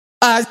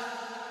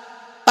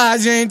A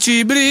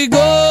gente brigou,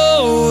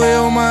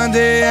 eu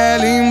mandei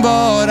ela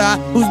embora.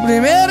 Os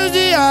primeiros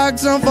dias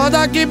que são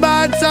foda que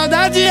bate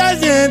saudade, a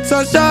gente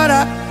só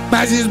chora.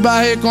 Mas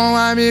esbarrei com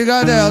a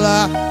amiga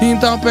dela,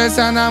 então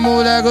pensa na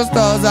mulher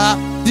gostosa.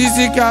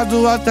 Disse que as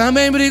duas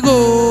também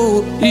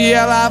brigou e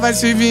ela vai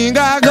se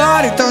vingar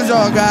agora. Então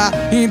joga,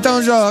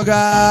 então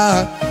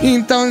joga,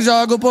 então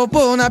joga o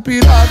popô na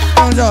piroca.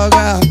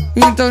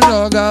 Então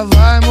joga,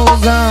 vai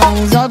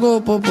mozão, joga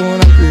o popô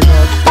na piroca.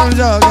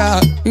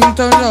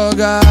 Então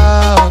joga,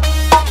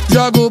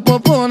 joga o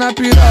popô na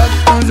piroca.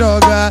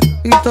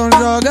 Então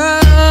joga,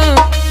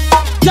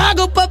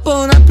 joga o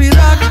popô na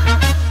piroca.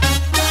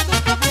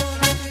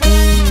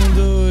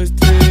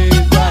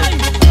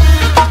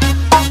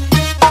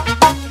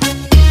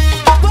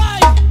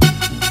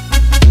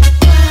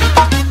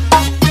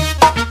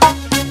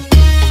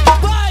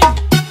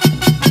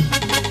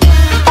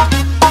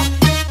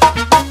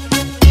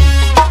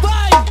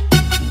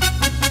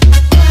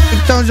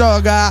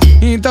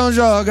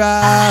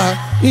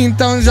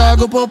 Então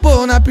joga o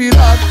popô na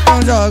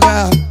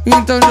piroca.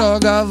 Então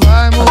joga,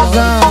 vai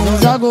mozão,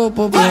 joga o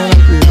popô na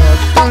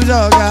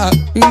piroca.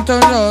 Então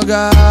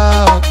joga,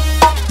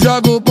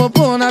 joga o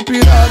popô na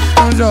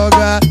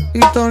piroca.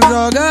 Então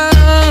joga,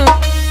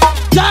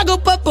 joga o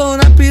popô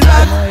na piroca.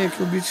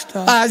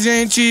 A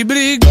gente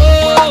brigou,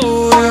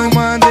 eu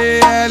mandei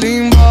ela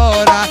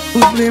embora.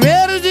 Os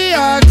primeiros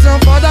dias que são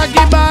foda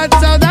que bate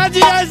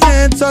saudade, a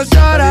gente só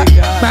chora.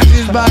 Mas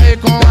esbarrei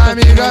com a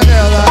amiga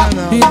dela,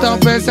 então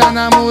pensa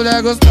na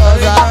mulher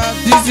gostosa.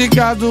 Disse que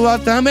as duas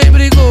também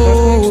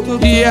brigou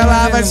e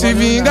ela vai se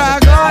vingar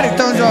agora.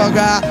 Então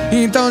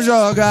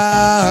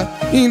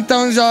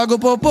joga o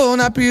popô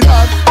na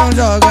piroca.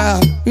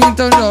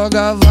 Então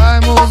joga,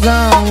 vai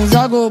mozão,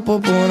 joga o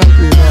popô na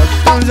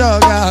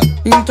piroca.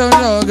 Então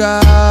joga,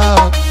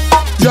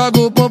 joga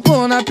o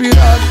popô na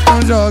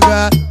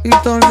piroca.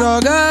 Então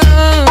joga,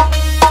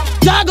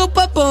 joga o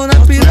popô na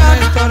piroca.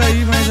 História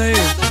aí, mas aí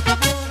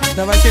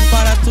ainda vai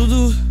separar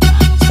tudo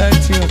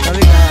certinho, tá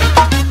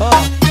ligado?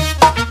 Ó.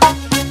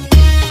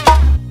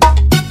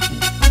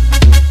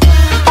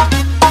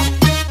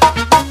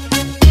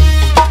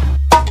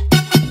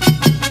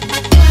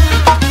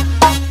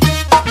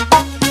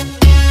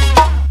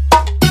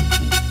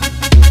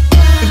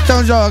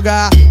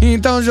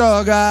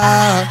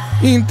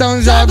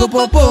 Então joga o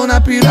popô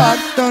na piroca.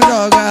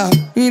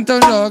 Então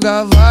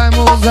joga, vai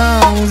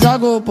mozão,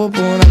 joga o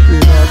popô na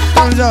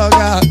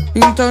piroca.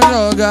 Então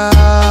joga,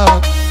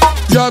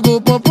 joga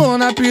o popô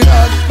na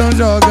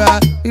piroca.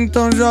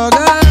 Então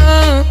joga,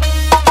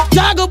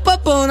 joga o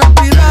popô na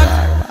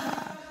piroca.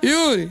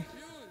 Yuri,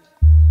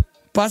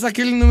 passa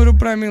aquele número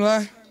pra mim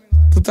lá,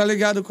 tu tá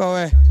ligado qual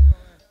é?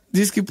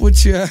 Diz que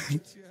puteando.